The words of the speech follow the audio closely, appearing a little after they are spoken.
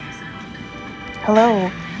Hello,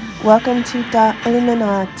 welcome to The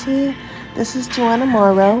Illuminati. This is Joanna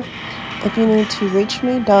Morrow. If you need to reach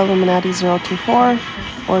me,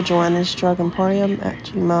 Illuminati024 or Joanna's Drug Emporium at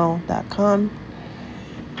gmail.com.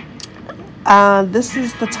 This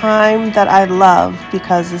is the time that I love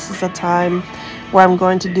because this is a time where I'm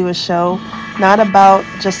going to do a show, not about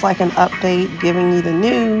just like an update giving you the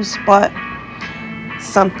news, but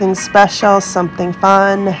something special, something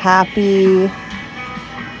fun, happy,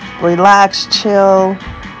 relax, chill.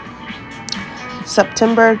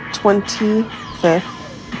 September 25th,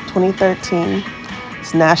 2013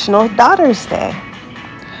 is National Daughters Day.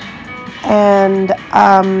 And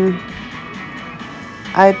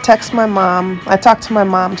I talked to my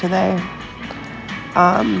mom today.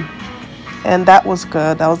 And that was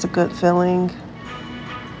good. That was a good feeling.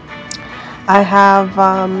 I have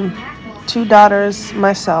two daughters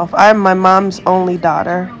myself. I'm my mom's only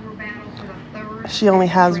daughter. She only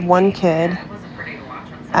has one kid,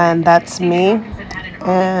 and that's me.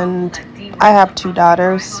 And I have two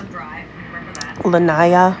daughters,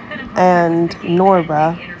 Lanaya and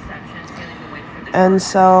Nora. And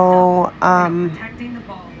so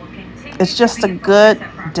it's just a good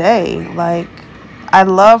day. Like, I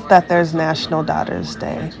love that there's National Daughters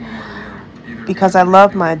Day because I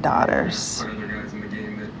love my daughters.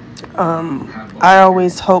 I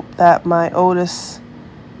always hope that my oldest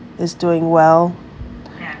is doing well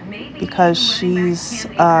because she's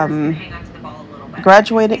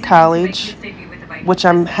graduated college, which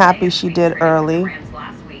I'm happy she did early.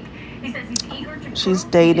 She's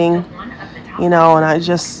dating, and I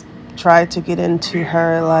just try to get into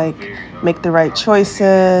her, like, make the right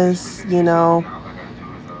choices,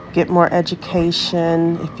 get more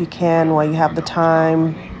education if you can while you have the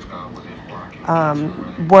time,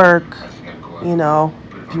 work,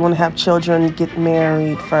 if you want to have children, get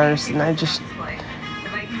married first. And I just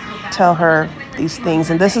tell her these things,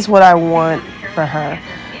 and this is what I want for her.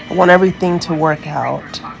 I want everything to work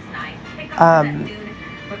out.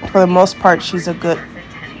 For the most part, she's a good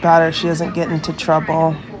daughter. She doesn't get into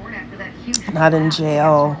trouble, not in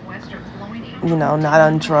jail, not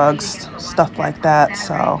on drugs, stuff like that.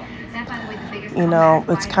 So,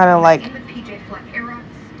 it's kind of like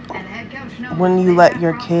when you let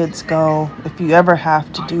your kids go, if you ever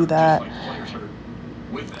have to do that,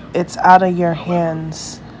 it's out of your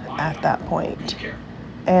hands at that point.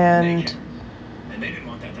 And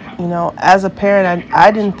as a parent,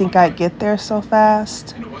 I didn't think I'd get there so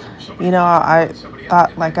fast. I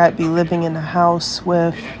thought like I'd be living in a house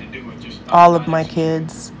with all of my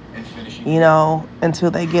kids,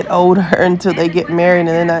 until they get older, until they get married, and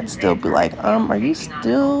then I'd still be like,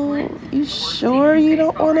 you sure you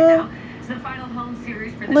don't want to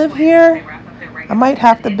live here? I might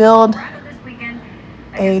have to build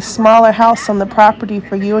a smaller house on the property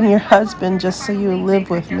for you and your husband just so you live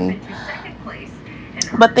with me.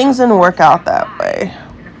 But things didn't work out that way.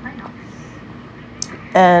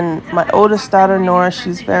 And my oldest daughter, Nora,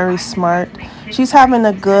 she's very smart. She's having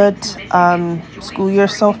a good school year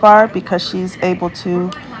so far because she's able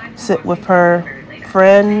to sit with her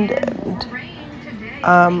friend. And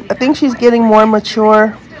I think she's getting more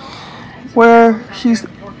mature where she's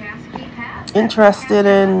interested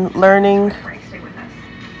in learning.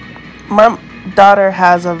 My daughter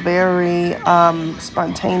has a very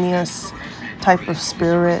spontaneous type of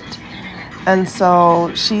spirit. And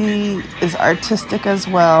so she is artistic as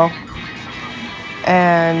well.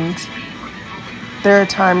 And there are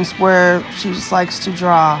times where she just likes to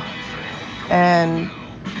draw. And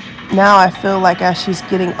now I feel like as she's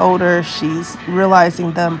getting older, she's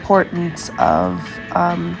realizing the importance of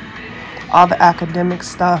all the academic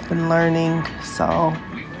stuff and learning. So,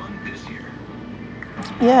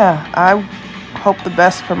 yeah, I hope the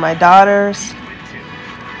best for my daughters,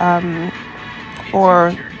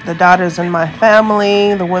 for the daughters in my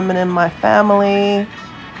family, the women in my family.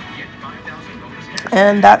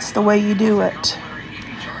 And that's the way you do it.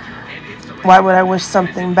 Why would I wish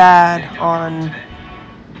something bad on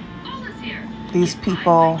these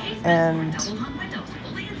people and,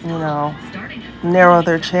 narrow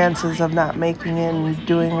their chances of not making it and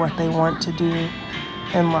doing what they want to do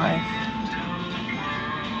in life?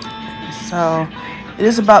 So it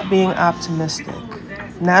is about being optimistic.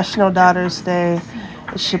 National Daughters Day,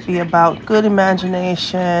 it should be about good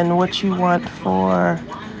imagination, what you want for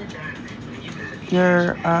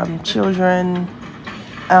your children,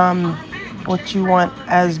 what you want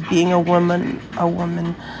as being a woman,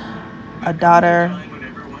 a daughter,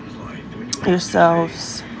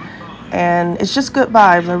 yourselves. And it's just good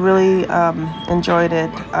vibes. I really enjoyed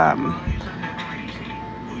it.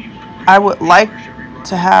 I would like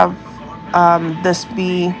to have this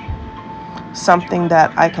be something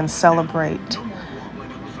that I can celebrate.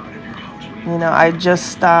 I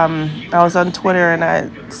just I was on Twitter and I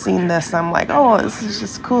seen this. I'm like, oh, this is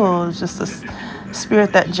just cool. It's just a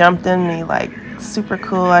spirit that jumped in me, like super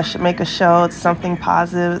cool. I should make a show. It's something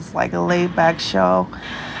positive. It's like a laid back show.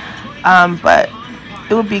 But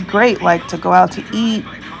it would be great, like, to go out to eat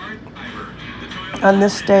on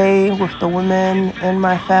this day with the women in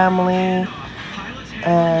my family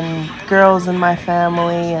and girls in my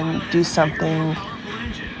family and do something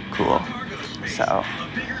cool. So,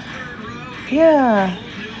 yeah.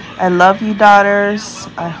 I love you, daughters.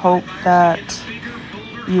 I hope that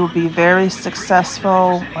you will be very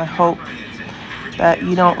successful. I hope that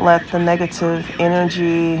you don't let the negative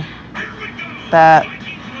energy that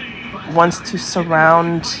wants to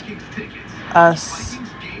surround us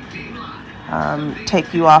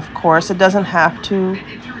take you off course. It doesn't have to.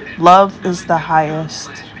 Love is the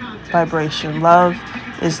highest vibration. Love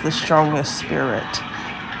is the strongest spirit.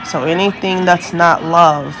 So anything that's not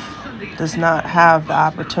love does not have the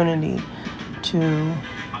opportunity to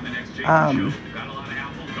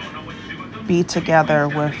be together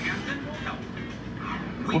with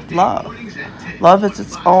love. Love is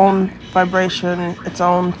its own vibration, its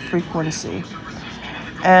own frequency.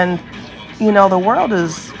 And, the world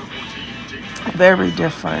is very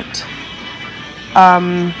different.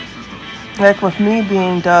 Like with me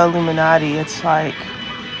being the Illuminati, it's like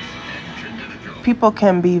people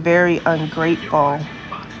can be very ungrateful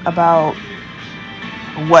about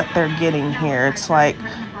what they're getting here. It's like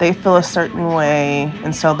they feel a certain way,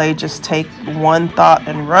 and so they just take one thought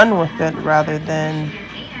and run with it rather than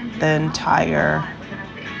the entire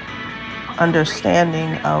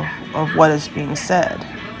understanding of what is being said.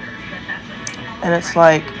 And it's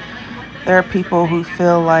like there are people who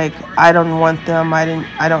feel like I don't want them, I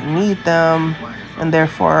don't need them, and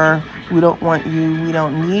therefore we don't want you, we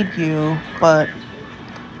don't need you. But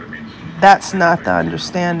that's not the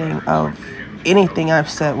understanding of anything I've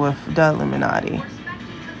said with the Illuminati.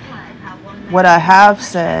 What I have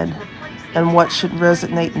said and what should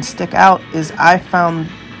resonate and stick out is I found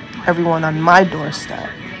everyone on my doorstep,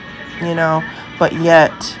 but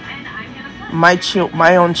yet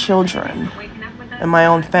my own children and my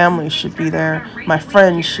own family should be there. My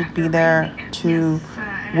friends should be there to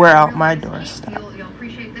wear out my doorstep.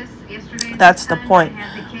 That's the point.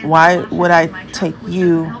 Why would I take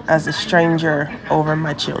you as a stranger over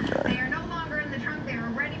my children?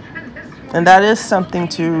 And that is something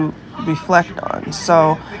to reflect on.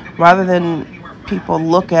 So rather than people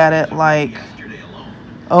look at it like,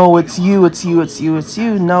 oh, it's you, it's you, it's you, it's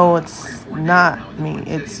you. No, it's not me.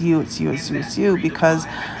 It's you, it's you, it's you, it's you. Because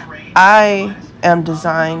I am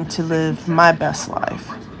designed to live my best life.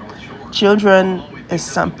 Children is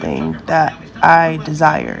something that I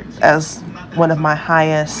desired as one of my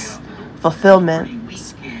highest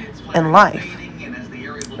fulfillments in life.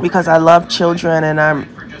 Because I love children, and I'm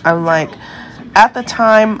like, at the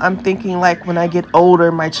time, I'm thinking like when I get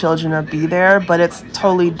older, my children will be there, but it's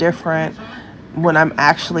totally different when I'm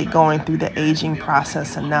actually going through the aging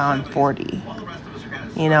process, and now I'm 40.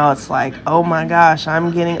 It's like, oh my gosh,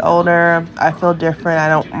 I'm getting older. I feel different. I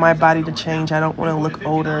don't want my body to change. I don't want to look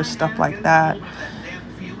older, stuff like that.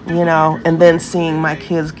 And then seeing my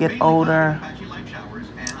kids get older.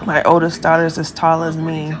 My oldest daughter is as tall as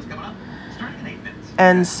me.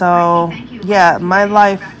 And so, yeah, my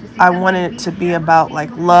life, I wanted it to be about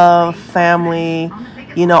like love, family,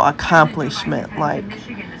 accomplishment. Like,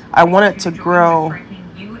 I wanted to grow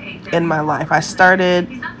in my life. I started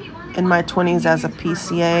in my 20s as a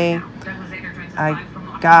PCA.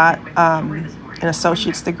 I got an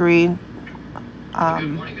associate's degree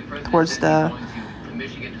towards the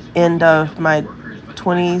end of my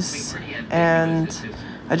 20s, and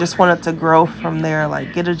I just wanted to grow from there,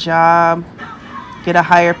 like get a job, get a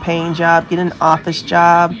higher paying job, get an office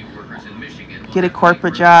job, get a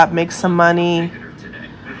corporate job, make some money,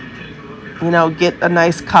 get a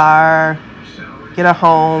nice car, get a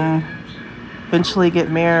home, eventually get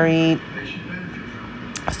married,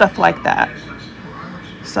 stuff like that.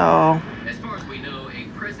 So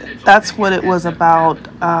that's what it was about.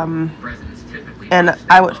 And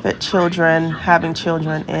I would fit having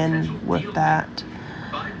children in with that.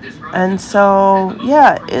 And so,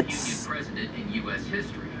 yeah, it's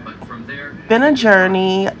been a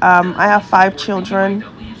journey. I have 5 children,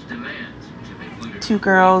 2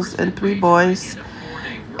 girls and 3 boys.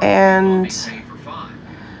 And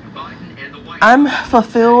I'm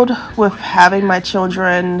fulfilled with having my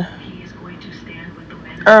children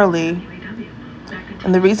early.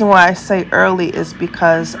 And the reason why I say early is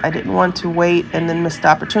because I didn't want to wait and then miss the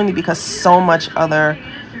opportunity, because so much other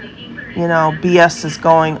BS is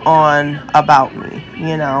going on about me,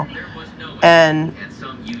 And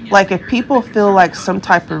like if people feel like some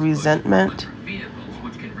type of resentment,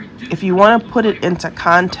 if you want to put it into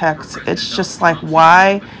context, it's just like,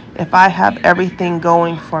 why, if I have everything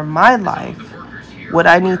going for my life, would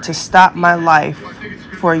I need to stop my life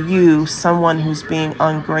for you, someone who's being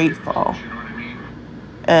ungrateful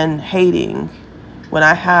and hating, when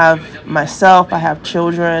I have myself, I have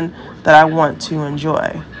children that I want to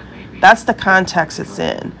enjoy? That's the context it's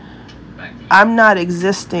in. I'm not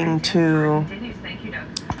existing to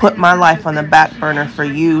put my life on the back burner for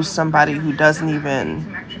you, somebody who doesn't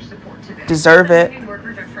even deserve it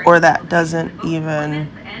or that doesn't even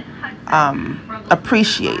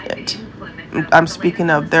appreciate it. I'm speaking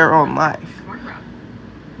of their own life,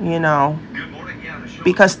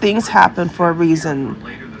 because things happen for a reason.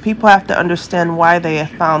 People have to understand why they have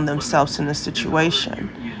found themselves in a situation.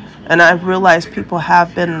 And I've realized people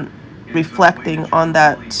have been reflecting on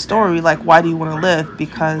that story, like, why do you want to live?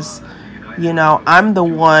 Because, I'm the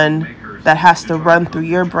one that has to run through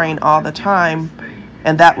your brain all the time,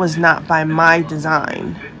 and that was not by my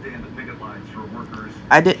design.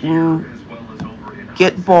 I didn't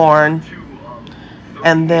get born,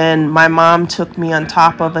 and then my mom took me on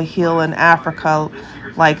top of a hill in Africa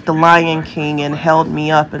like the Lion King and held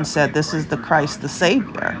me up and said, this is the Christ, the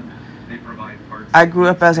Savior. I grew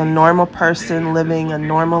up as a normal person, living a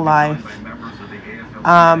normal life,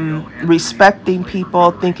 respecting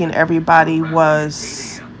people, thinking everybody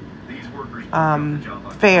was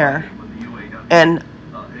fair. And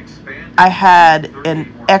I had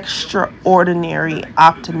an extraordinary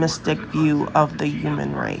optimistic view of the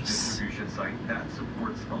human race.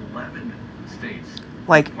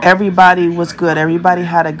 Like, everybody was good. Everybody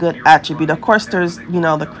had a good attribute. Of course, there's,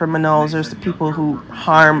 the criminals. There's the people who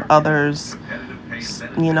harm others,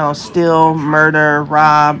 steal, murder,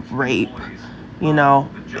 rob, rape.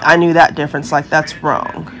 I knew that difference. Like, that's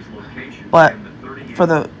wrong. But for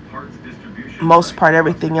the most part,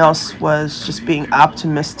 everything else was just being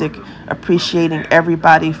optimistic, appreciating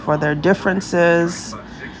everybody for their differences,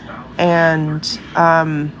 and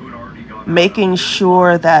making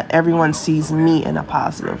sure that everyone sees me in a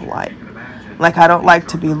positive light. Like, I don't like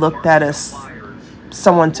to be looked at as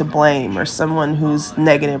someone to blame, or someone who's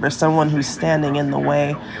negative, or someone who's standing in the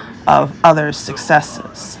way of others'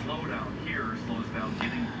 successes.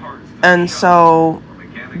 And so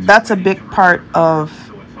that's a big part of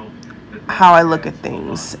how I look at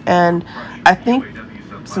things. And I think,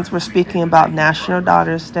 since we're speaking about National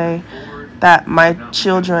Daughters Day, that my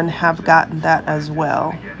children have gotten that as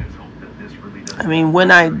well. I mean, when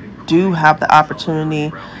I do have the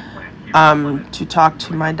opportunity to talk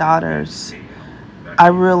to my daughters, I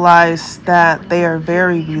realize that they are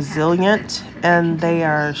very resilient and they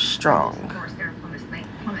are strong.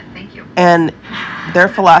 And their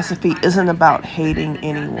philosophy isn't about hating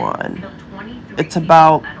anyone. It's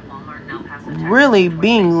about really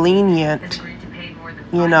being lenient,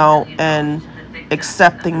 and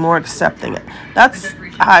more accepting. That's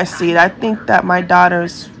how I see it. I think that my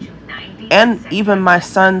daughters and even my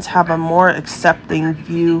sons have a more accepting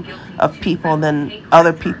view of people than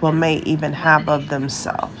other people may even have of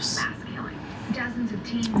themselves.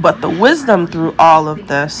 But the wisdom through all of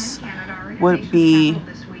this would be,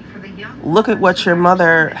 look at what your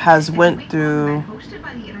mother has went through,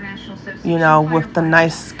 with the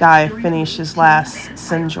nice guy finishes last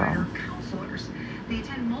syndrome,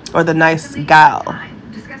 or the nice gal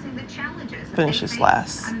finishes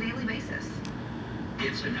last.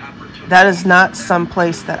 That is not some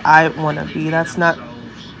place that I want to be. That's not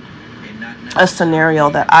a scenario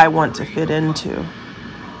that I want to fit into,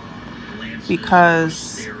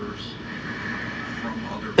 because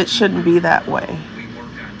it shouldn't be that way.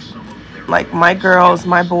 Like, my girls,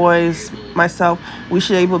 my boys, myself, we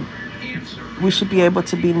should be able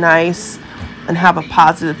to be nice and have a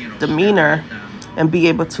positive demeanor and be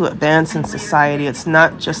able to advance in society. It's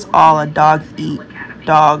not just all a dog eat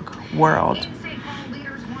dog world.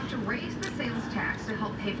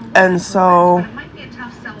 And so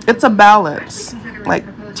it's a balance. Like,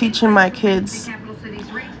 teaching my kids,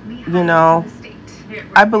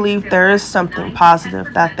 I believe there is something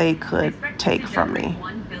positive that they could take from me.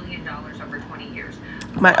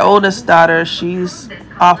 My oldest daughter, she's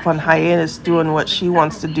off on hiatus doing what she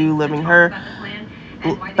wants to do, living her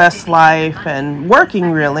best life and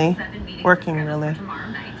working really.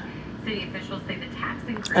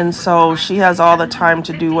 And so she has all the time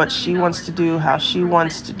to do what she wants to do, how she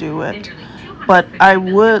wants to do it. But I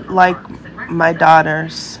would like my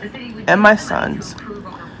daughters and my sons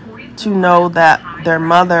to know that their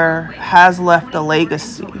mother has left a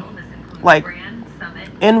legacy. Like,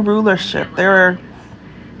 in rulership. There are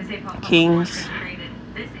kings,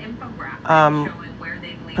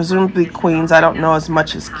 presumably queens. I don't know as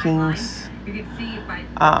much as kings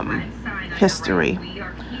history,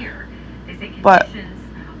 but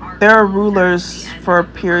there are rulers for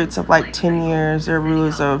periods of like 10 years. There are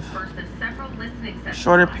rulers of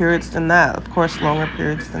shorter periods than that, of course, longer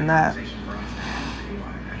periods than that.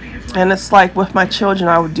 And it's like with my children,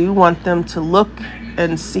 I do want them to look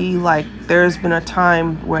and see like there's been a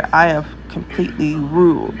time where I have completely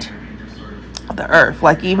ruled the earth,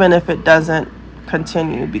 like even if it doesn't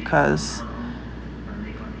continue, because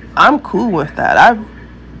I'm cool with that. I've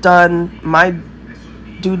done my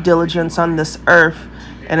due diligence on this earth,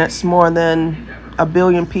 and it's more than 1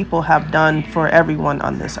 billion people have done for everyone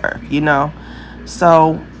on this earth, you know.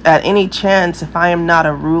 So at any chance, if I am not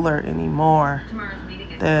a ruler anymore,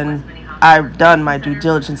 then I've done my due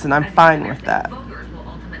diligence, and I'm fine with that.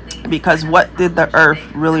 Because what did the earth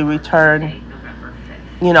really return,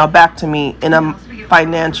 you know, back to me in a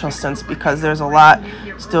financial sense? Because there's a lot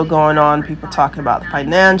still going on. People talking about the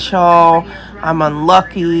financial. I'm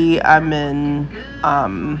unlucky. I'm in,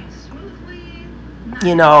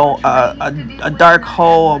 you know, a dark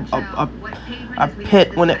hole, a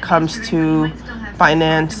pit when it comes to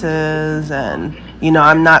finances, and, you know,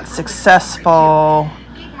 I'm not successful.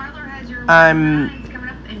 I'm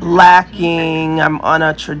lacking. I'm on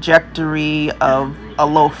a trajectory of a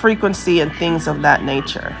low frequency and things of that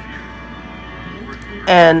nature.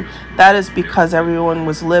 And that is because everyone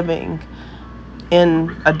was living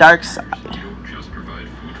in a dark side.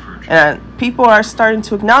 And people are starting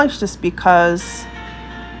to acknowledge this, because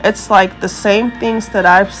it's like the same things that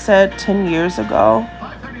I've said 10 years ago,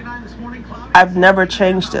 I've never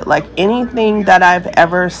changed it. Like anything that I've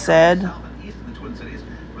ever said,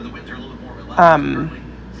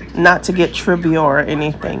 not to get trivial or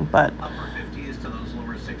anything, but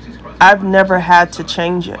I've never had to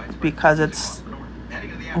change it, because it's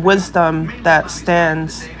wisdom that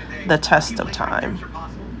stands the test of time.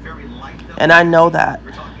 And I know that.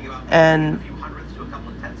 And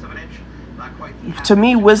to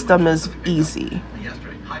me, wisdom is easy.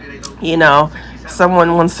 You know,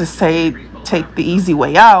 someone wants to say, take the easy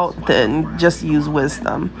way out, then just use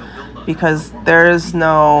wisdom, because there is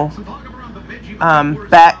no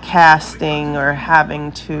backcasting or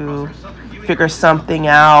having to figure something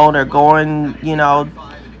out, or going, you know,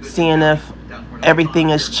 seeing if everything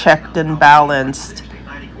is checked and balanced.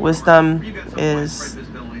 Wisdom is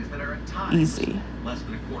easy.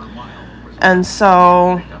 And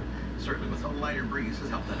so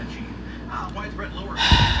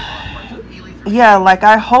yeah, like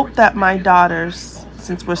I hope that my daughters,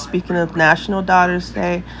 since we're speaking of National Daughters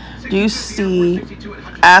Day, do see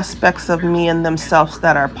aspects of me and themselves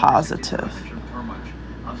that are positive.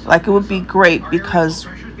 Like it would be great, because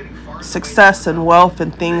success and wealth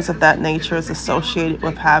and things of that nature is associated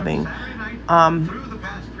with having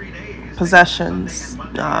possessions,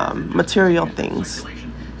 material things.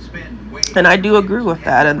 And I do agree with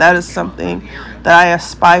that, and that is something that I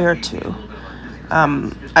aspire to.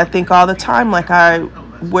 I think all the time, like I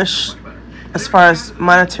wish, as far as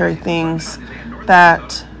monetary things,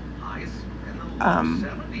 that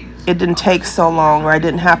it didn't take so long, or I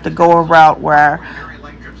didn't have to go a route where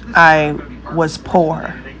I was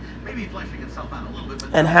poor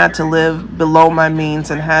and had to live below my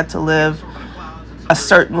means and had to live a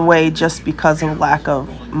certain way just because of lack of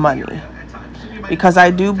money. Because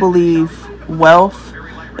I do believe wealth,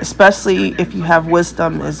 especially if you have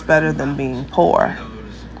wisdom, is better than being poor.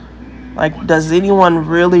 Like, does anyone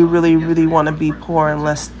really, really, really want to be poor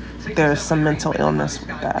unless there's some mental illness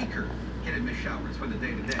with that?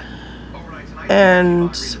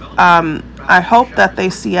 And I hope that they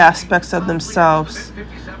see aspects of themselves,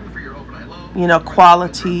 you know,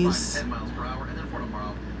 qualities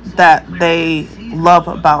that they love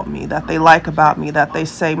about me, that they like about me, that they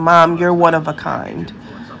say, Mom, you're one of a kind.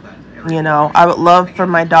 You know, I would love for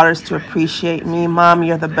my daughters to appreciate me. Mom,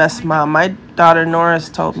 you're the best mom. My daughter Nora's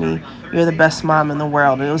told me, you're the best mom in the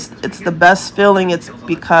world. And it's the best feeling. It's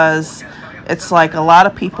because it's like a lot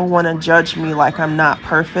of people want to judge me like I'm not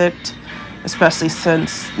perfect, especially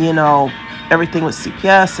since, you know, everything with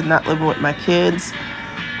CPS and not living with my kids,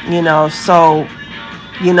 you know. So,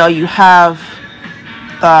 you know, you have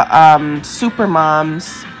the super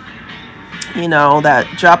moms, you know, that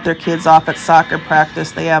drop their kids off at soccer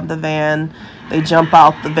practice. They have the van. They jump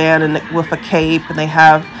out the van and with a cape, and they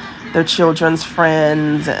have their children's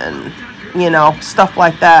friends and, you know, stuff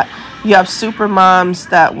like that. You have super moms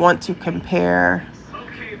that want to compare,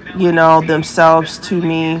 you know, themselves to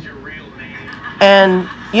me. And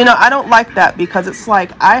I don't like that because it's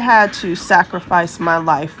like I had to sacrifice my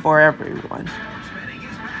life for everyone.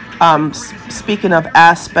 Speaking of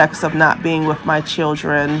aspects of not being with my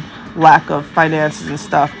children, lack of finances and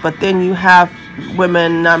stuff, but then you have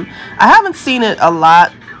women. I haven't seen it a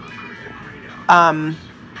lot.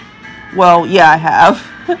 Well, yeah, I have.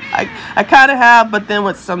 I kind of have, but then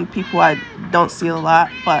with some people I don't see a lot.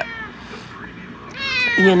 But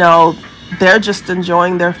you know, they're just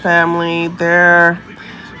enjoying their family.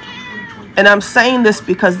 And I'm saying this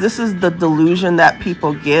because this is the delusion that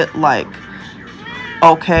people get. Like,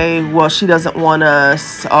 okay, well, she doesn't want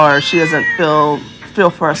us, or she doesn't feel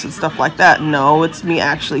for us and stuff like that. No, it's me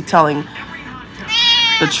actually telling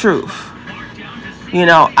the truth.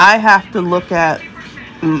 I have to look at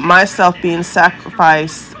myself being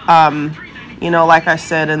sacrificed, like I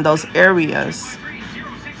said, in those areas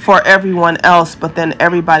for everyone else, but then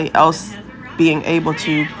everybody else being able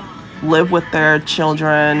to live with their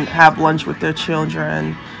children, have lunch with their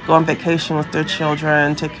children, go on vacation with their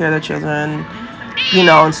children, take care of their children,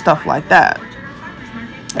 and stuff like that.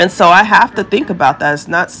 And so I have to think about that. It's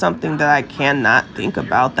not something that I cannot think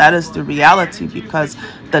about. That is the reality, because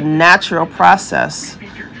the natural process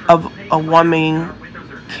of a woman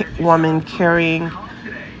carrying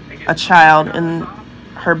a child in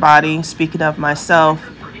her body, speaking of myself,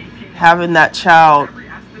 having that child,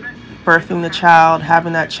 birthing the child,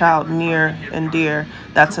 having that child near and dear,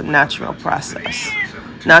 that's a natural process.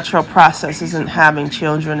 Natural process isn't having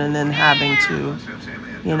children and then having to,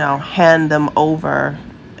 hand them over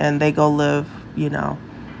and they go live,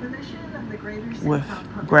 with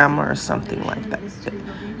grandma or something like that.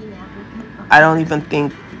 I don't even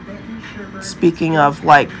think, speaking of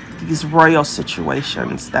like these royal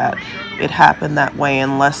situations, that it happened that way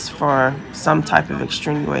unless for some type of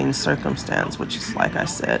extenuating circumstance, which is, like I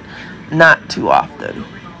said, not too often.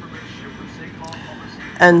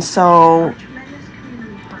 And so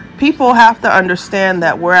people have to understand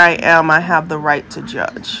that where I am, I have the right to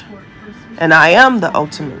judge. And I am the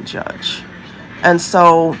ultimate judge. And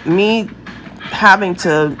so me having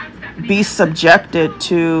to be subjected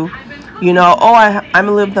to, I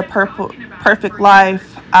live the perfect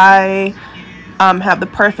life. I have the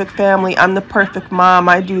perfect family. I'm the perfect mom.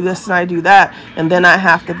 I do this and I do that. And then I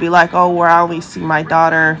have to be like, oh, well, I only see my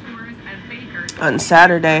daughter on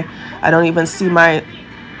Saturday. I don't even see my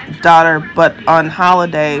daughter but on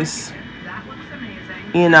holidays,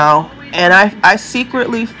 And I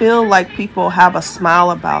secretly feel like people have a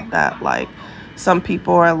smile about that. Like, some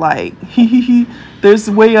people are like, there's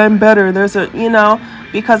a way I'm better. There's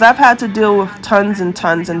because I've had to deal with tons and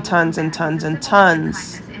tons and tons and tons and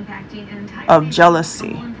tons of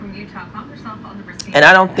jealousy. And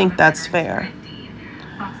I don't think that's fair.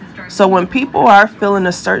 So when people are feeling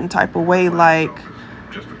a certain type of way, like,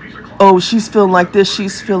 oh, she's feeling like this,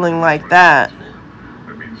 she's feeling like that,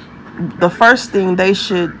 the first thing they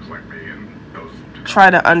should try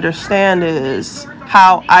to understand is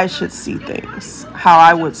how I should see things, how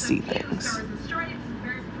I would see things.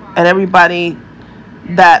 And everybody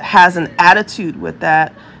that has an attitude with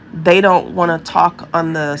that, they don't want to talk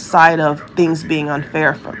on the side of things being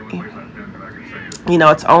unfair for me.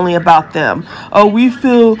 It's only about them. Oh, we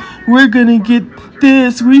feel we're going to get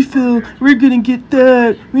this. We feel we're going to get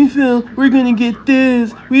that. We feel we're going to get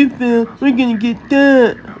this. We feel we're going to get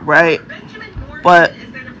that. Right? But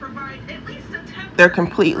they're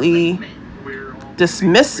completely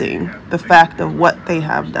dismissing the fact of what they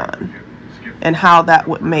have done and how that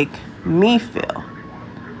would make me feel.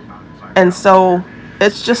 And so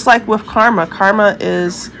it's just like with karma. Karma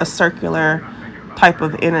is a circular type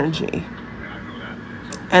of energy.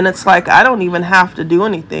 And it's like, I don't even have to do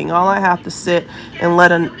anything. All I have to sit and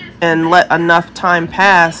let enough time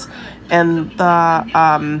pass, and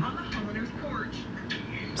the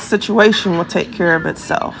situation will take care of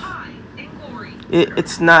itself.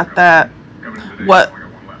 It's not that what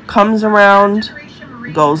comes around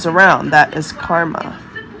goes around. That is karma.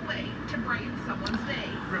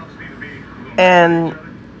 And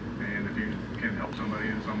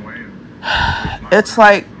it's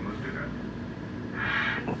like,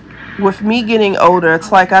 with me getting older,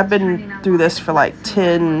 it's like I've been through this for like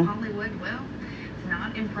 10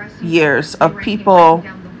 years of people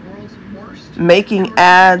making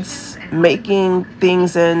ads, making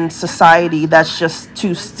things in society that's just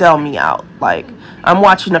to sell me out. Like, I'm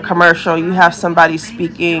watching a commercial, you have somebody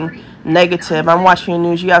speaking negative. I'm watching the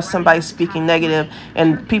news, you have somebody speaking negative,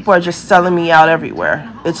 and people are just selling me out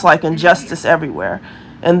everywhere. It's like injustice everywhere.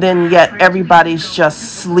 And then yet everybody's just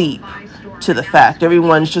asleep to the fact.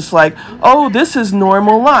 Everyone's just like, oh, this is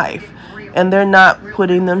normal life. And they're not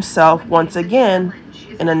putting themselves, once again,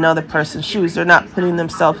 in another person's shoes. They're not putting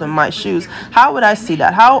themselves in my shoes. How would I see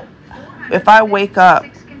that? How, if I wake up,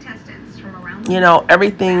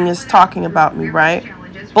 everything is talking about me, right?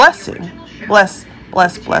 Blessing. Bless,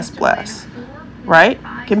 right?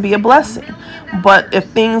 Can be a blessing. But if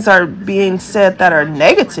things are being said that are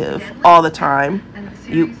negative all the time,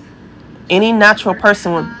 any natural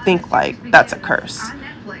person would think like that's a curse.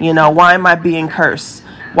 Why am I being cursed?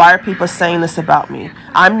 Why are people saying this about me?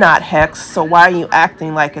 I'm not hexed, so why are you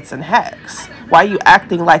acting like it's a hex? Why are you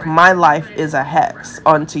acting like my life is a hex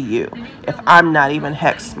onto you if I'm not even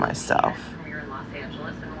hexed myself?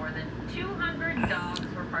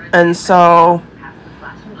 And so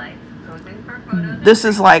this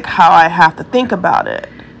is like how I have to think about it.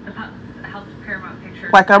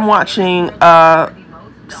 Like I'm watching a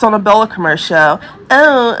Sonabella commercial.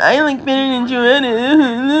 Oh, I like better than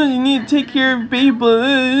Joanna. You need to take care of people.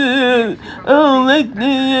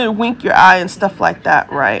 Oh, wink your eye and stuff like that,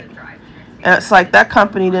 right? And it's like that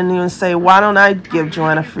company didn't even say, why don't I give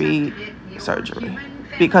Joanna free surgery?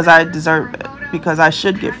 Because I deserve it. Because I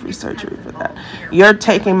should get free surgery for that. You're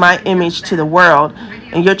taking my image to the world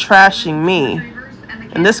and you're trashing me.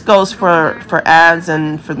 And this goes for ads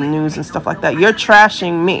and for the news and stuff like that. You're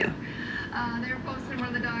trashing me.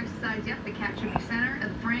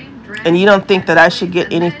 And you don't think that I should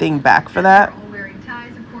get anything back for that?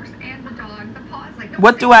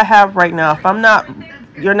 What do I have right now?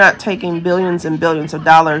 If you're not taking billions and billions of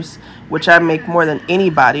dollars, which I make more than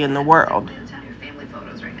anybody in the world.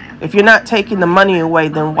 If you're not taking the money away,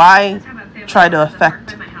 then why try to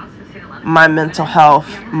affect my mental health,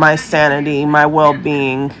 my sanity, my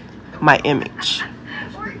well-being, my image?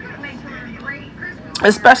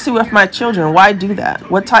 Especially with my children, why do that?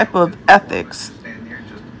 What type of ethics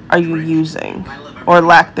are you using or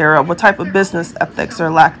lack thereof? What type of business ethics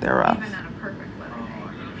or lack thereof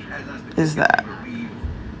is that?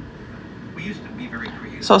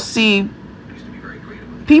 So see,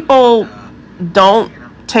 people don't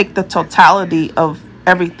take the totality of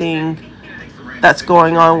everything that's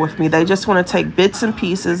going on with me. They just want to take bits and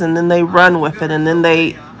pieces and then they run with it and then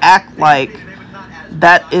they act like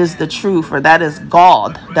that is the truth or that is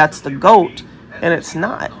God, that's the GOAT, and it's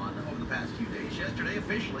not.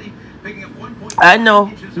 I know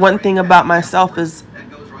one thing about myself is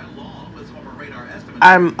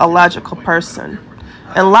I'm a logical person,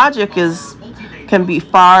 and logic can be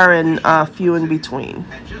far and few in between.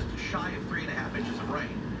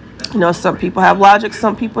 Some people have logic,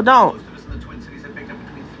 some people don't.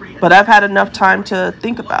 But I've had enough time to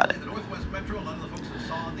think about it.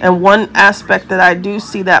 And one aspect that I do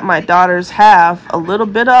see that my daughters have a little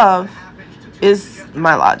bit of is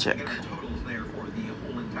my logic.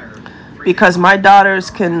 Because my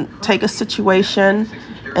daughters can take a situation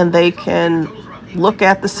and they can look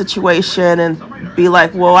at the situation and be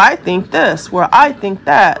like, well, I think this, well, I think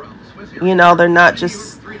that. They're not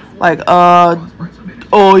just like,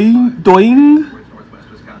 doing,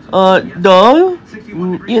 duh,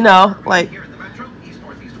 like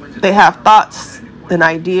they have thoughts and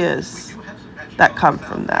ideas that come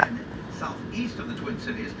from that.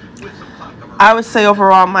 I would say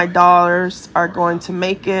overall my daughters are going to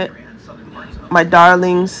make it. My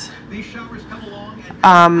darlings.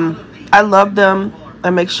 I love them. I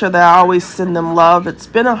make sure that I always send them love. It's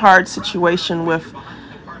been a hard situation with,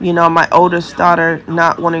 my oldest daughter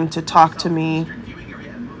not wanting to talk to me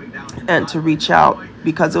and to reach out,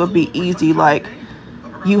 because it would be easy, like,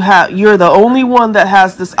 you're the only one that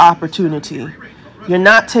has this opportunity. You're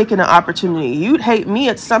not taking an opportunity. You'd hate me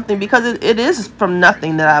at something because it is from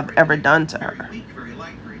nothing that I've ever done to her.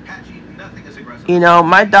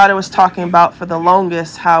 My daughter was talking about for the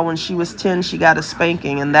longest how when she was 10, she got a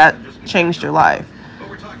spanking, and that changed her life.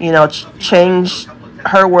 Changed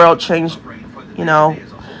her world, changed,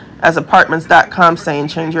 as apartments.com saying,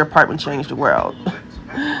 change your apartment, change the world.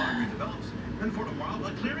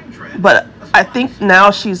 But I think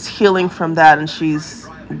now she's healing from that and she's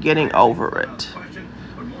getting over it.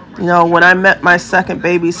 When I met my second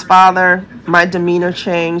baby's father, my demeanor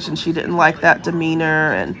changed and she didn't like that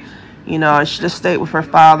demeanor, and she just stayed with her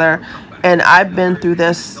father. And I've been through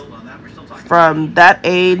this from that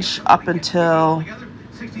age up until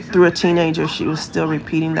through a teenager. She was still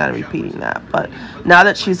repeating that. But now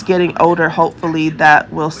that she's getting older, hopefully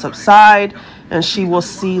that will subside and she will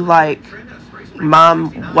see like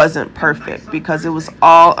mom wasn't perfect, because it was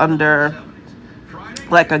all under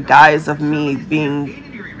like a guise of me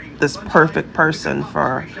being this perfect person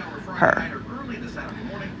for her.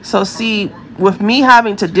 So see, with me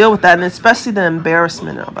having to deal with that, and especially the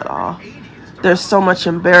embarrassment of it all, there's so much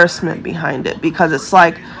embarrassment behind it, because it's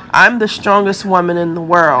like I'm the strongest woman in the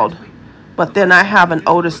world, But then I have an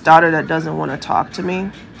oldest daughter that doesn't want to talk to me.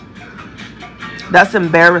 That's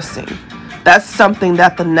embarrassing. That's something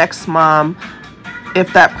that the next mom,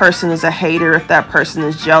 if that person is a hater, if that person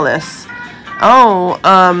is jealous, oh,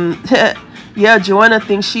 yeah, Joanna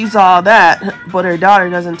thinks she's all that, but her daughter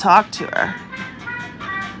doesn't talk to her.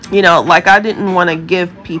 You know, like, I didn't want to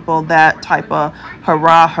give people that type of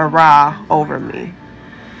hurrah over me.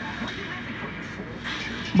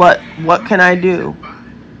 But what can I do?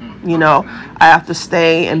 You know, I have to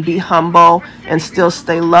stay and be humble and still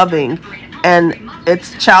stay loving. And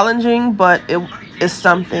it's challenging, but it is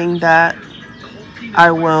something that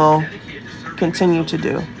I will continue to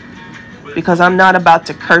do. Because I'm not about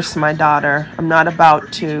to curse my daughter. I'm not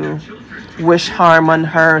about to wish harm on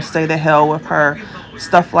her, say the hell with her,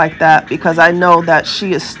 stuff like that. Because I know that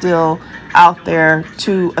she is still out there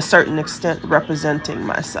to a certain extent representing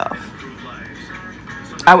myself.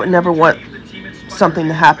 I would never want something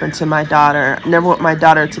to happen to my daughter. I never want my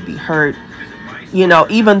daughter to be hurt. You know,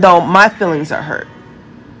 even though my feelings are hurt.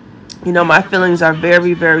 You know, my feelings are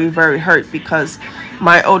very, very, very hurt because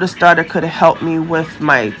my oldest daughter could have helped me with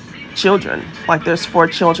my children. Like, there's 4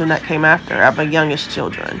 children that came after. I have a youngest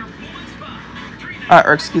children.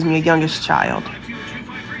 A youngest child.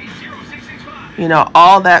 You know,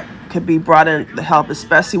 all that could be brought in to help,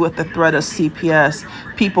 especially with the threat of CPS.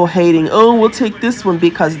 People hating, oh, we'll take this one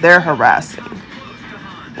because they're harassing.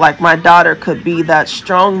 Like, my daughter could be that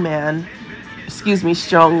strong woman.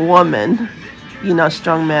 You know,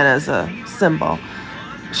 strong man as a symbol.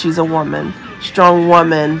 She's a woman. Strong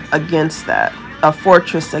woman against that. A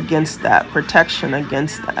fortress against that. Protection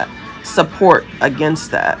against that. Support against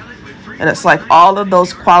that. And it's like all of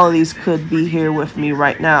those qualities could be here with me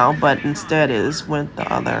right now, but instead it went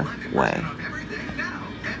the other way.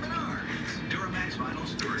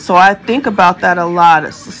 So I think about that a lot.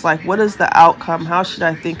 It's just like, what is the outcome? How should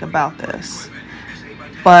I think about this?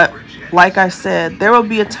 But like I said, there will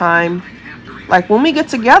be a time, like when we get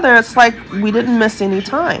together, it's like we didn't miss any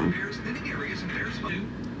time.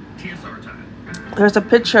 There's a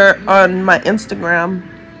picture on my Instagram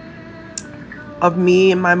of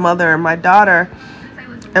me and my mother and my daughter.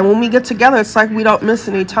 And when we get together, it's like we don't miss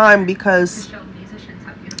any time because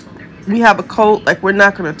we have a code. Like, we're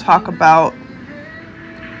not going to talk about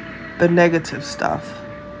the negative stuff.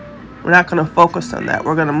 We're not going to focus on that.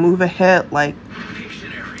 We're going to move ahead like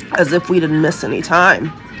as if we didn't miss any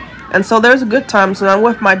time. And so there's good times when I'm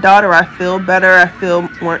with my daughter. I feel better. I feel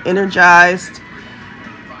more energized.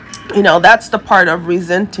 You know, that's the part of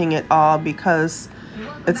resenting it all, because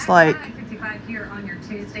it's like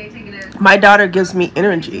my daughter gives me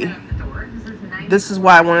energy. This is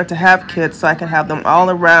why I wanted to have kids, so I could have them all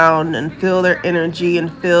around and feel their energy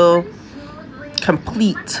and feel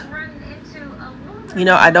complete. You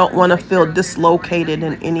know, I don't want to feel dislocated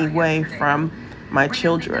in any way from my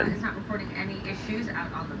children.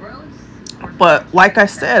 But like I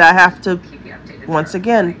said, I have to, once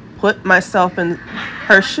again, put myself in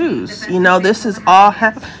her shoes. You know, this is all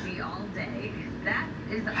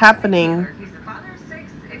happening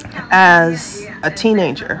as a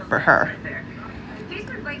teenager for her,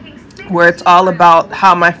 where it's all about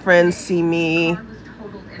how my friends see me.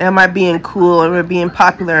 Am I being cool? Am I being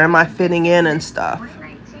popular? Am I fitting in and stuff?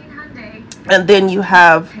 And then you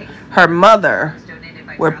have her mother,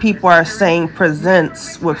 where people are saying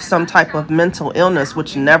presents with some type of mental illness,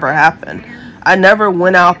 which never happened. I never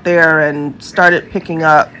went out there and started picking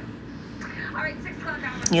up,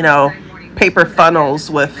 you know, paper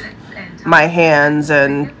funnels with my hands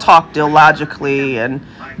and talked illogically and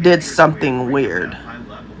did something weird.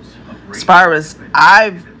 As far as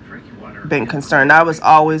I've been concerned, I was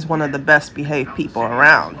always one of the best behaved people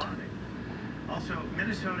around.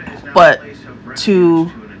 But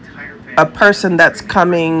to a person that's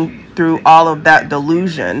coming through all of that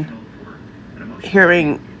delusion,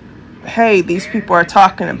 hearing, hey, these people are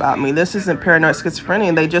talking about me. This isn't paranoid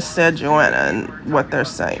schizophrenia. They just said Joanna and what they're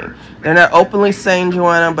saying. They're not openly saying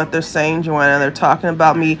Joanna, but they're saying Joanna. They're talking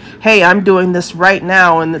about me. Hey, I'm doing this right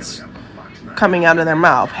now, and it's coming out of their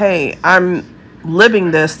mouth. Hey, I'm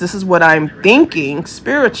living this. This is what I'm thinking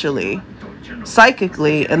spiritually,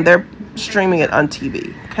 psychically, and they're streaming it on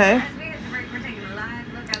TV. Okay?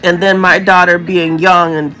 And then my daughter being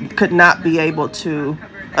young and could not be able to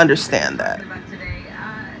understand that.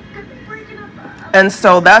 And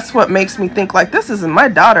so that's what makes me think, like, this isn't my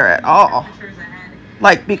daughter at all.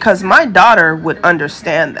 Like, because my daughter would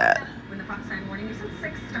understand that.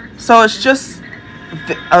 So it's just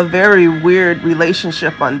a very weird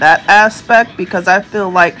relationship on that aspect, because I feel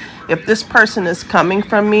like if this person is coming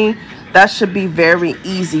from me, that should be very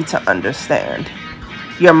easy to understand.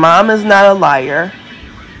 Your mom is not a liar.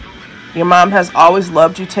 Your mom has always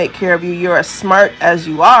loved you, take care of you. You're as smart as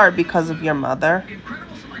you are because of your mother.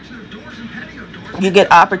 You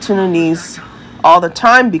get opportunities all the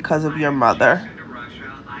time because of your mother.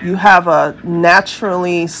 You have a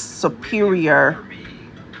naturally superior,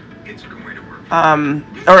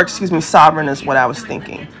 sovereign is what I was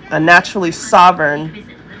thinking. A naturally sovereign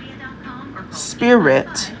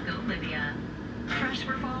spirit.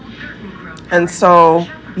 And so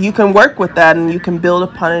you can work with that and you can build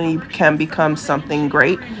upon it and you can become something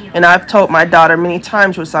great. And I've told my daughter many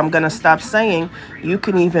times, which I'm going to stop saying, you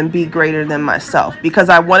can even be greater than myself, because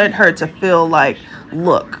I wanted her to feel like,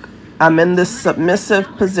 look, I'm in this submissive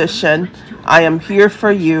position. I am here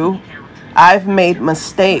for you. I've made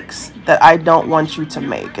mistakes that I don't want you to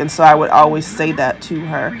make. And so I would always say that to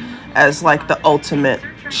her as like the ultimate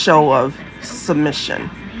show of submission.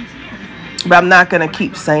 But I'm not going to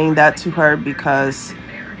keep saying that to her because,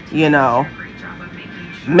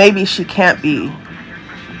 maybe she can't be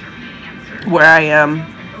where I am.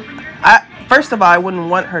 First of all, I wouldn't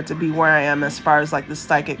want her to be where I am as far as like the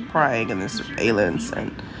psychic prying and the surveillance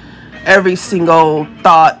and every single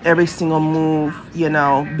thought, every single move,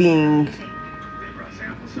 being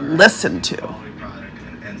listened to,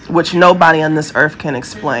 which nobody on this earth can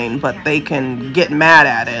explain, but they can get mad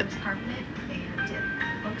at it.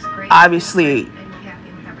 Obviously,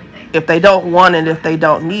 if they don't want it, if they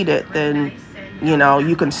don't need it, then,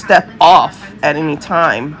 you can step off at any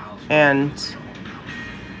time and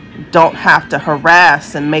don't have to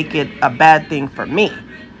harass and make it a bad thing for me.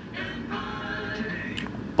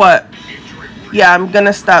 But yeah, I'm going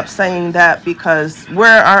to stop saying that because we're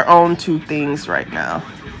our own two things right now.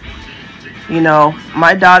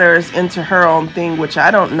 My daughter is into her own thing, which I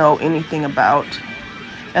don't know anything about.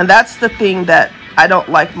 And that's the thing that I don't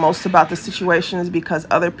like most about the situation, is because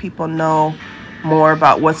other people know more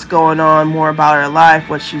about what's going on, more about her life,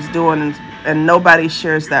 what she's doing, and nobody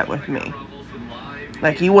shares that with me.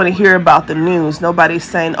 Like, you want to hear about the news. Nobody's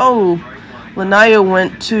saying, oh, Lanaya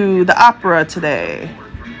went to the opera today.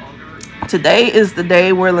 Today is the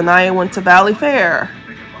day where Lanaya went to Valley Fair.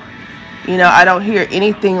 I don't hear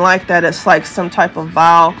anything like that. It's like some type of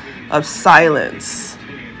vow of silence.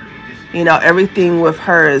 Everything with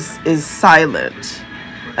her is silent.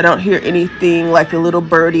 I don't hear anything like a little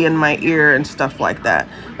birdie in my ear and stuff like that.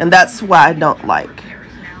 And that's why I don't like.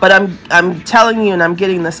 But I'm telling you, and I'm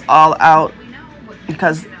getting this all out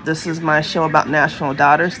because this is my show about National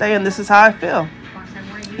Daughters Day, and this is how I feel.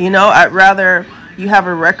 I'd rather you have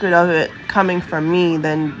a record of it coming from me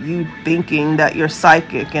than you thinking that you're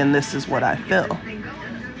psychic and this is what I feel.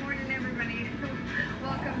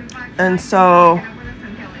 And so,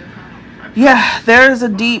 yeah, there's a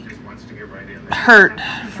deep hurt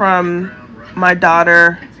from my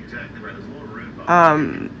daughter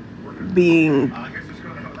being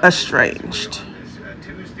estranged,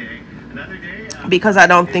 because I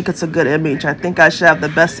don't think it's a good image. I think I should have the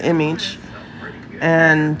best image.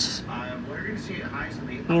 And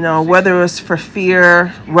whether it was for fear,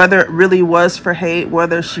 whether it really was for hate,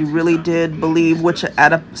 whether she really did believe, which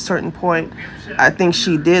at a certain point, I think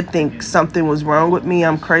she did think something was wrong with me.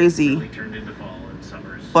 I'm crazy.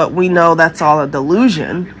 But we know that's all a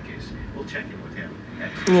delusion.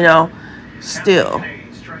 Still,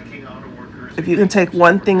 if you can take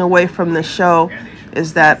one thing away from the show,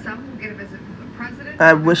 is that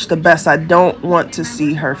I wish the best. I don't want to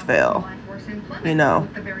see her fail,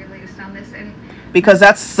 because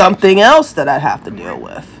that's something else that I'd have to deal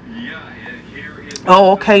with.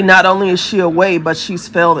 Oh, okay, not only is she away, but she's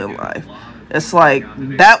failed in life. It's like,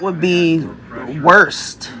 that would be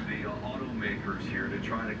worst.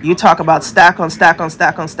 You talk about stack on stack on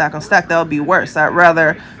stack on stack on stack, that would be worse. I'd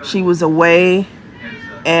rather she was away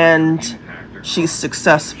and she's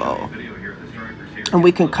successful. And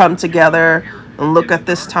we can come together and look at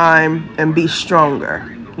this time and be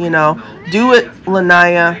stronger. Do it,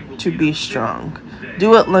 Lanaya, to be strong.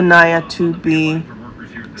 Do it, Lanaya, to be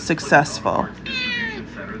successful.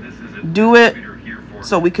 Do it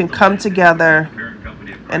so we can come together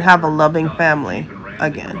and have a loving family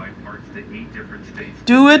again.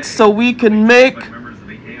 Do it so we can make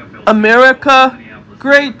America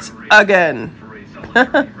great again.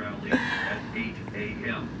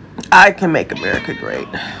 I can make America great.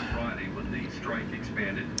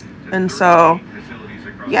 And so,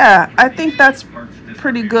 yeah, I think that's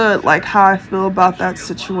pretty good, like how I feel about that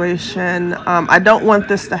situation. I don't want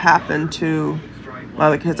this to happen to my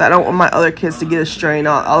other kids. I don't want my other kids to get estranged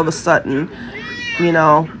all of a sudden.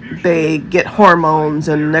 They get hormones,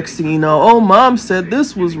 and next thing you know, oh, mom said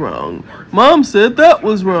this was wrong. Mom said that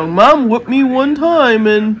was wrong. Mom whipped me one time,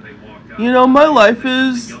 and, my life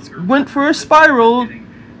went for a spiral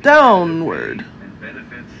downward.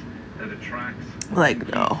 Like,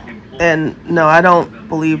 no. And no, I don't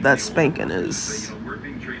believe that spanking is.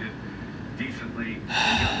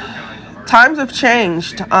 Times have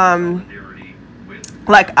changed.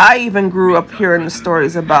 Like, I even grew up hearing the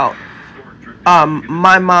stories about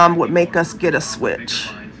my mom would make us get a switch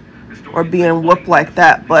or being whooped like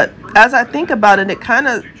that. But as I think about it, it kind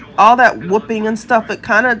of, all that whooping and stuff, it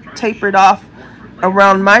kind of tapered off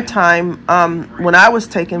around my time when I was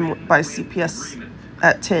taken by CPS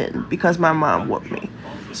at 10 because my mom whooped me.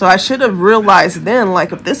 So I should have realized then,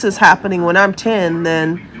 like, if this is happening when I'm 10,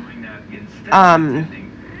 then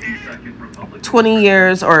 20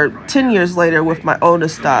 years or 10 years later with my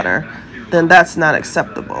oldest daughter, then that's not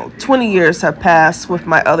acceptable. 20 years have passed with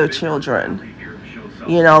my other children.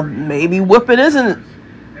 You know, maybe whooping isn't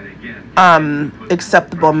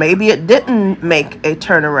acceptable. Maybe it didn't make a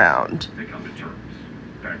turnaround.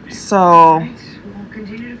 So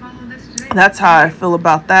that's how I feel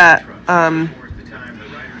about that.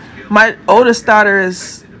 My oldest daughter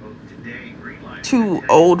is too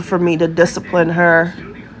old for me to discipline her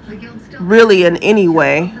really in any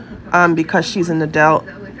way because she's an adult.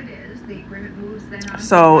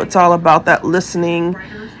 So it's all about that listening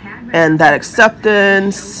and that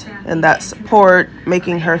acceptance and that support,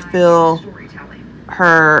 making her feel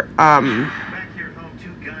her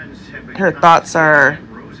thoughts are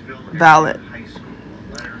valid.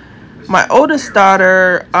 My oldest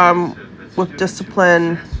daughter, with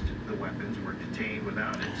discipline,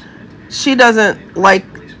 she doesn't like,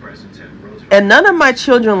 and none of my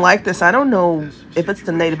children like this. I don't know if it's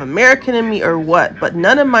the Native American in me or what, but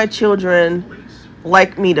none of my children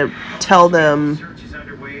like me to tell them,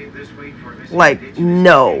 like,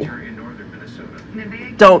 no,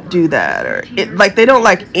 don't do that, or it, like, they don't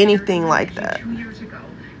like anything like that.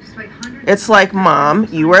 It's like, Mom,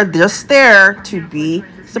 you are just there to be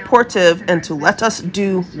supportive and to let us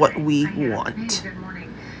do what we want.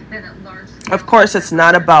 Of course, it's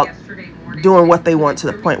not about doing what they want to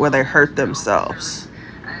the point where they hurt themselves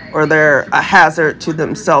or they're a hazard to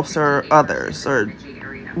themselves or others, or,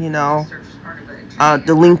 you know,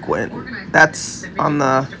 delinquent. That's on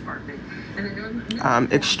the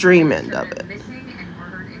extreme end of it.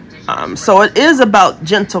 So it is about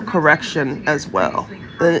gentle correction as well.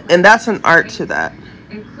 And that's an art to that.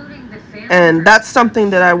 And that's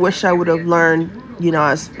something that I wish I would have learned, you know,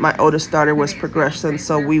 as my oldest daughter was progressing,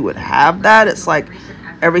 so we would have that. It's like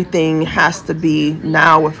everything has to be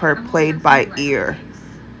now with her played by ear.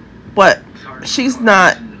 But she's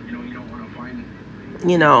not,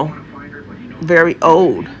 you know, very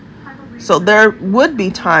old. So there would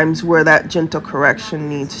be times where that gentle correction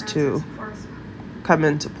needs to come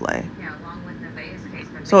into play.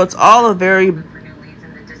 So it's all a very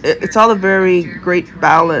great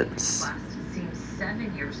balance.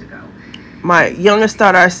 My youngest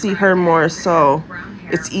daughter, I see her more so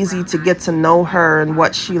it's easy to get to know her and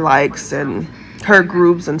what she likes and her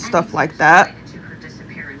groups and stuff like that.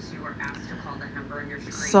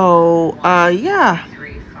 So, yeah.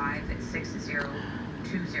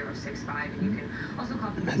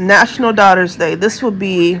 National Daughters Day. This will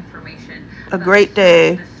be a great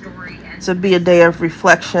day to be a day of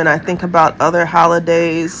reflection. I think about other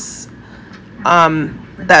holidays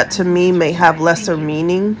that to me may have lesser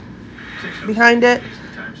meaning behind it.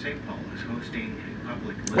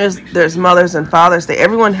 There's Mother's and Father's Day.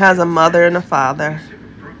 Everyone has a mother and a father.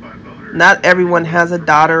 Not everyone has a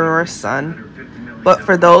daughter or a son. But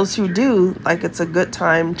for those who do, like, it's a good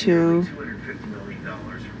time to,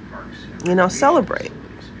 you know, celebrate.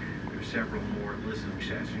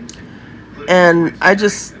 And I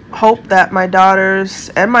just hope that my daughters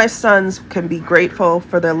and my sons can be grateful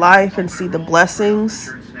for their life and see the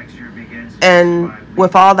blessings. And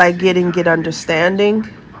with all that get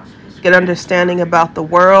understanding about the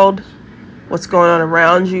world, what's going on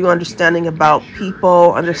around you, understanding about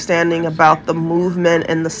people, understanding about the movement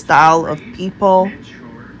and the style of people,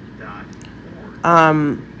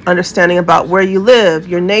 understanding about where you live,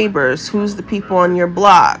 your neighbors, who's the people on your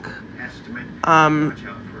block,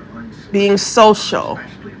 being social,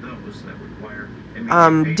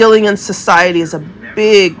 dealing in society is a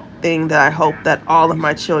big thing that I hope that all of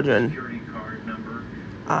my children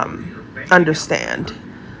understand.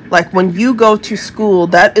 Like, when you go to school,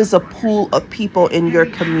 that is a pool of people in your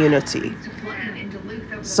community.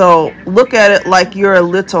 So look at it like you're a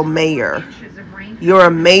little mayor. You're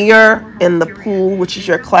a mayor in the pool, which is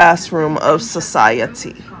your classroom of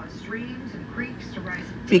society.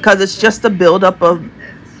 Because it's just a buildup of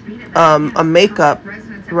a makeup,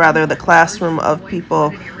 rather, the classroom of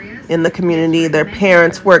people in the community. Their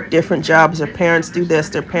parents work different jobs. Their parents do this.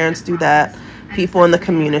 Their parents do that. people in the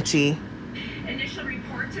community,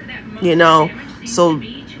 you know. So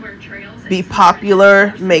be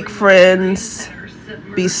popular, make friends,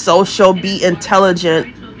 be social, be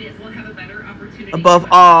intelligent, above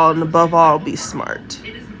all, be smart.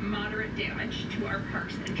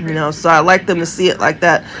 You know, so I like them to see it like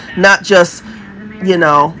that, not just, you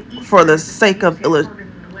know, for the sake of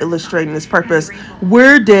illustrating this purpose.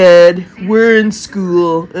 We're dead. We're in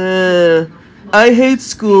school. I hate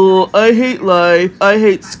school. I hate life. I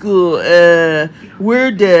hate school.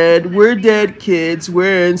 We're dead. We're dead kids.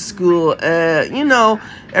 We're in school. You know,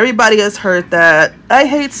 everybody has heard that. I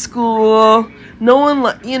hate school. No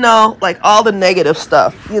one, you know, like all the negative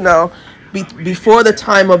stuff, you know, before the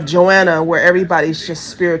time of Joanna, where everybody's just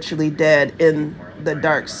spiritually dead in the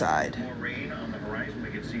dark side.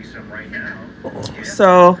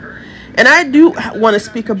 So, and I do want to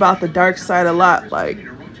speak about the dark side a lot. Like,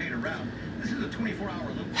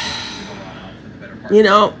 you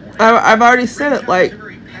know, I've already said it. Like,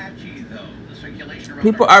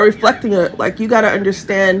 people are reflecting it. Like, you got to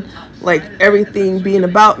understand, like, everything being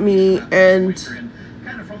about me and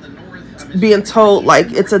being told,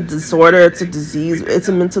 like, it's a disorder, it's a disease, it's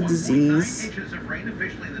a mental disease.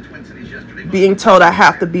 Being told I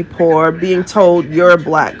have to be poor. Being told you're a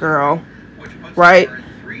black girl. Right?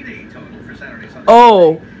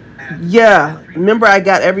 Oh, yeah. Remember, I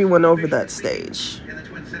got everyone over that stage.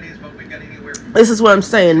 This is what I'm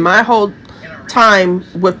saying. My whole time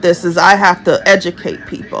with this is I have to educate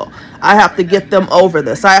people. I have to get them over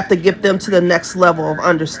this. I have to get them to the next level of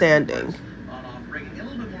understanding.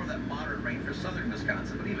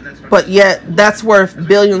 But yet, that's worth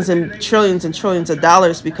billions and trillions of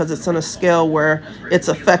dollars because it's on a scale where it's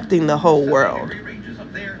affecting the whole world.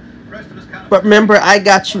 But remember, I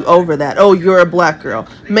got you over that. Oh, you're a black girl.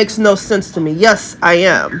 Makes no sense to me. Yes, I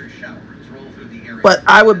am. But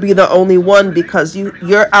I would be the only one because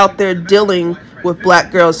you're out there dealing with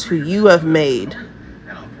black girls who you have made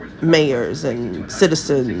mayors and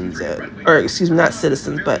citizens, or excuse me, not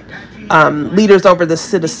citizens, but leaders over the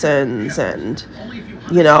citizens, and,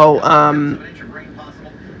 you know,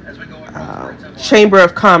 Chamber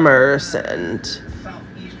of Commerce, and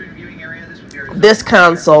this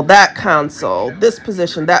council, that council, this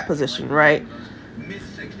position, that position, right?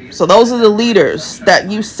 So those are the leaders that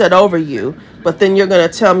you set over you. But then you're going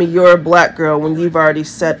to tell me you're a black girl when you've already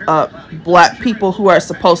set up black people who are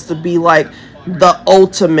supposed to be like the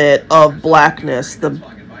ultimate of blackness, the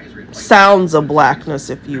sounds of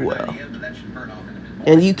blackness, if you will.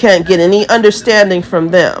 And you can't get any understanding from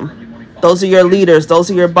them. Those are your leaders.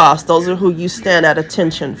 Those are your boss. Those are who you stand at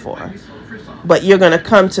attention for. But you're going to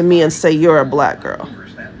come to me and say you're a black girl.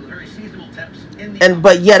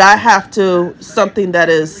 But yet I have to, something that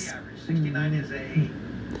is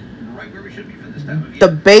the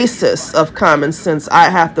basis of common sense, I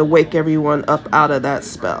have to wake everyone up out of that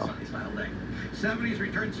spell.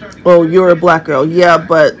 Oh, you're a black girl. Yeah,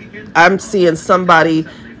 but I'm seeing somebody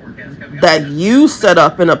that you set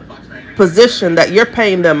up in a position that you're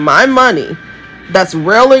paying them my money, that's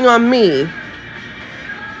railing on me,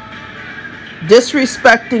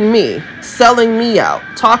 disrespecting me, selling me out,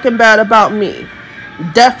 talking bad about me,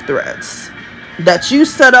 death threats that you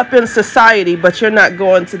set up in society, but you're not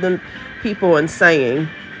going to the people and saying,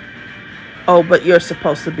 oh, but you're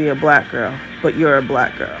supposed to be a black girl, but you're a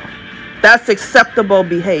black girl. That's acceptable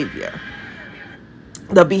behavior.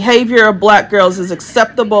 The behavior of black girls is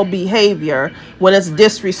acceptable behavior when it's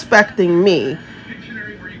disrespecting me,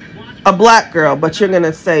 a black girl, but you're going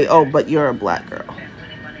to say, oh, but you're a black girl.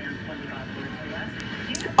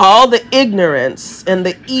 All the ignorance and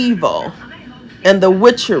the evil and the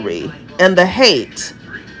witchery and the hate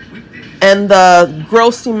and the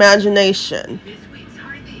gross imagination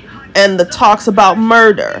and the talks about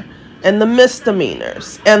murder and the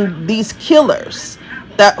misdemeanors and these killers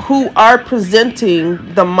that who are presenting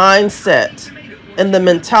the mindset and the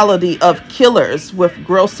mentality of killers with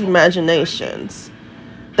gross imaginations.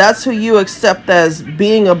 That's who you accept as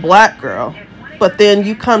being a black girl. But then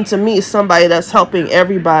you come to me, somebody that's helping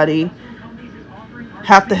everybody,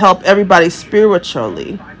 have to help everybody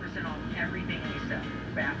spiritually.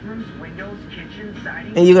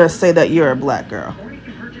 And you're going to say that you're a black girl.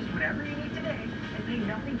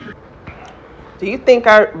 Do you think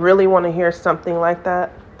I really want to hear something like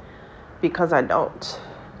that? Because I don't.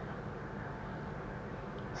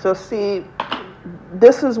 So see,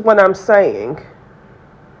 this is what I'm saying.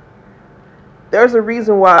 There's a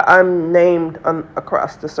reason why I'm named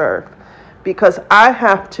across this earth. Because I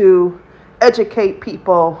have to educate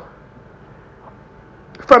people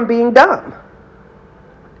from being dumb.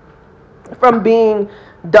 From being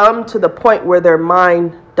dumb to the point where their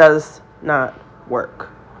mind does not work.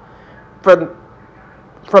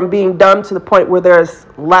 From being dumb to the point where there's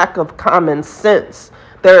lack of common sense.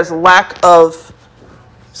 There's lack of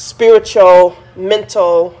spiritual,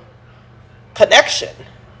 mental connection.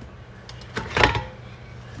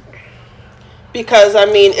 Because, I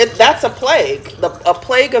mean, that's a plague. A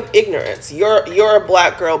plague of ignorance. You're a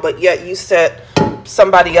black girl, but yet you set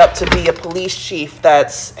somebody up to be a police chief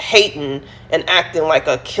that's hating and acting like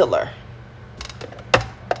a killer.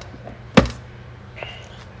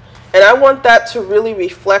 And I want that to really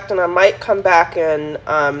reflect, and I might come back and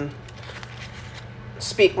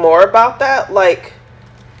speak more about that. Like,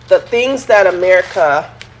 the things that America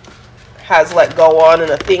has let go on, and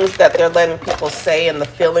the things that they're letting people say, and the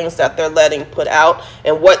feelings that they're letting put out,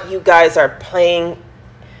 and what you guys are playing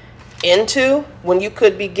into when you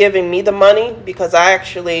could be giving me the money because I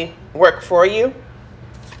actually work for you.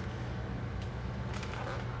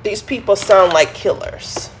 These people sound like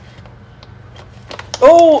killers.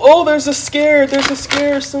 Oh, there's a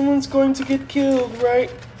scare, someone's going to get killed,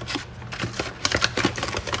 right?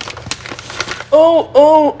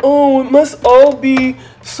 Oh, it must all be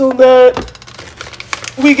so that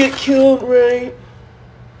we get killed, right?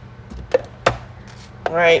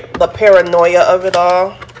 Right, the paranoia of it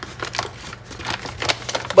all.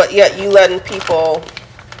 But yet you letting people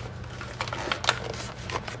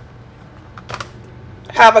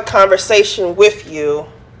have a conversation with you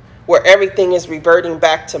where everything is reverting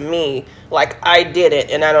back to me like I did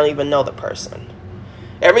it and I don't even know the person.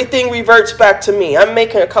 Everything reverts back to me. I'm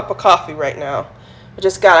making a cup of coffee right now. I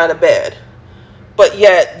just got out of bed. But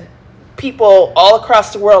yet people all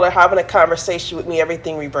across the world are having a conversation with me.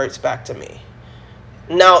 Everything reverts back to me.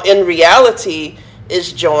 Now, in reality,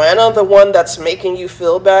 is Joanna the one that's making you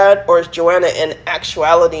feel bad? Or is Joanna in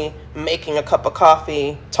actuality making a cup of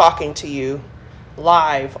coffee, talking to you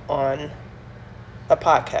live on a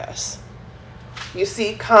podcast? You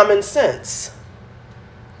see, common sense.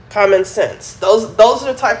 Common sense. Those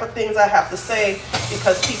are the type of things I have to say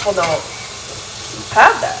because people don't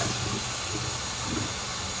have that.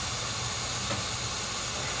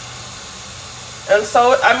 And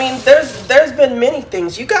so, I mean, there's been many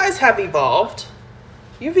things. You guys have evolved.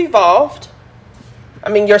 You've evolved. I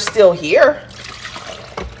mean, you're still here.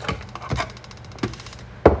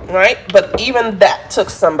 Right? But even that took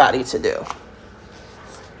somebody to do.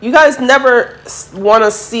 You guys never want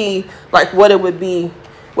to see like what it would be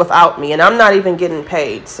without me, and I'm not even getting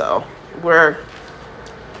paid, so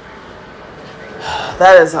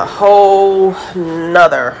that is a whole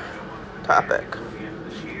nother topic.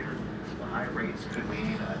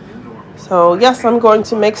 So yes, I'm going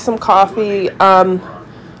to make some coffee.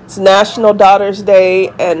 It's National Daughter's Day,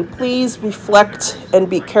 and please reflect and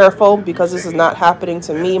be careful because this is not happening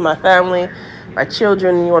to me, my family, my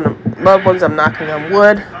children, you loved ones. I'm knocking on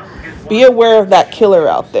wood. Be aware of that killer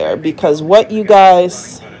out there, because what you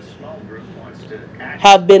guys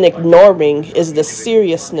have been ignoring is the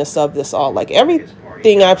seriousness of this all. Like,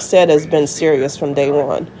 everything I've said has been serious from day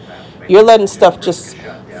one. You're letting stuff just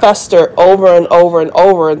fester over and over and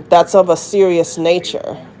over. That's of a serious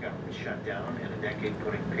nature.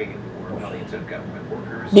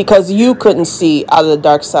 Because you couldn't see out of the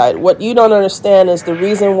dark side. What you don't understand is the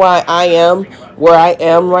reason why I am where I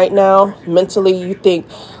am right now. Mentally, you think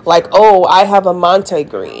like, oh, I have a Monte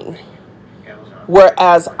Green.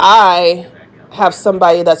 Whereas I have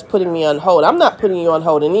somebody that's putting me on hold. I'm not putting you on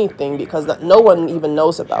hold anything because no one even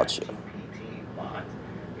knows about you.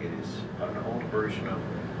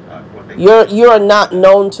 You're not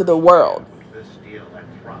known to the world.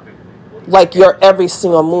 Like your every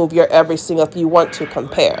single move, your every single, if you want to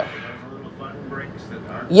compare.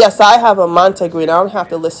 Yes, I have a Monte Green. I don't have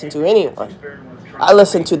to listen to anyone. I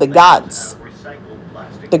listen to the gods,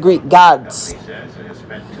 the Greek gods.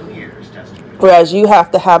 Whereas you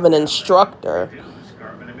have to have an instructor,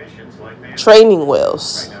 training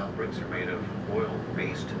wheels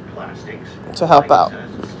to help out.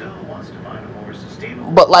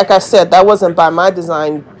 But like I said, that wasn't by my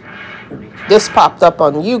design. This popped up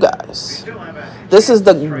on you guys. This is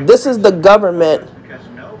the government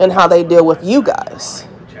and how they deal with you guys.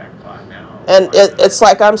 And it's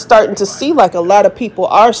like I'm starting to see like a lot of people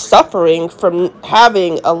are suffering from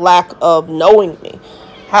having a lack of knowing me,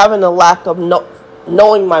 having a lack of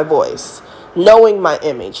knowing my voice, knowing my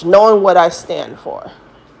image, knowing what I stand for.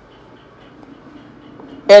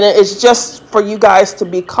 And it's just for you guys to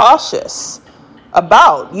be cautious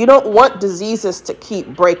about. You don't want diseases to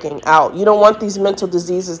keep breaking out. You don't want these mental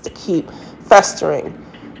diseases to keep festering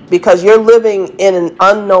because you're living in an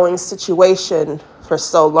unknowing situation for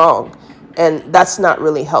so long, and that's not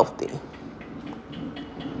really healthy.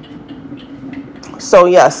 So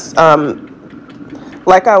yes,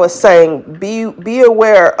 like I was saying, be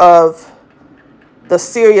aware of the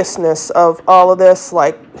seriousness of all of this.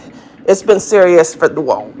 Like, it's been serious for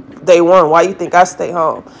day one. Why you think I stay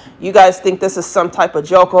home? You guys think this is some type of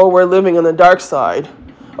joke? Oh, we're living on the dark side.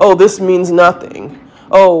 Oh, this means nothing.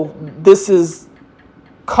 Oh, this is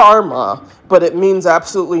karma, but it means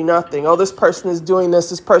absolutely nothing. Oh, this person is doing this.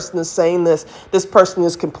 This person is saying this. This person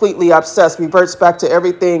is completely obsessed. Reverts back to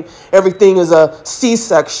everything. Everything is a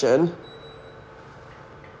C-section.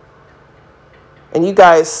 And you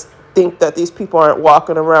guys think that these people aren't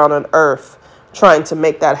walking around on Earth trying to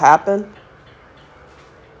make that happen?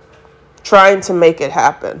 Trying to make it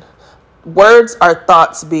happen. Words are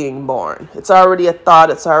thoughts being born. It's already a thought.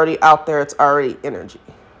 It's already out there. It's already energy.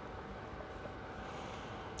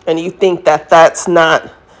 And you think that that's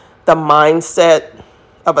not the mindset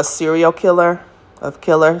of a serial killer, of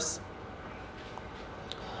killers?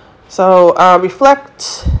 So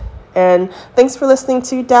reflect. And thanks for listening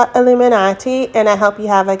to Illuminati. And I hope you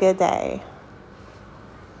have a good day.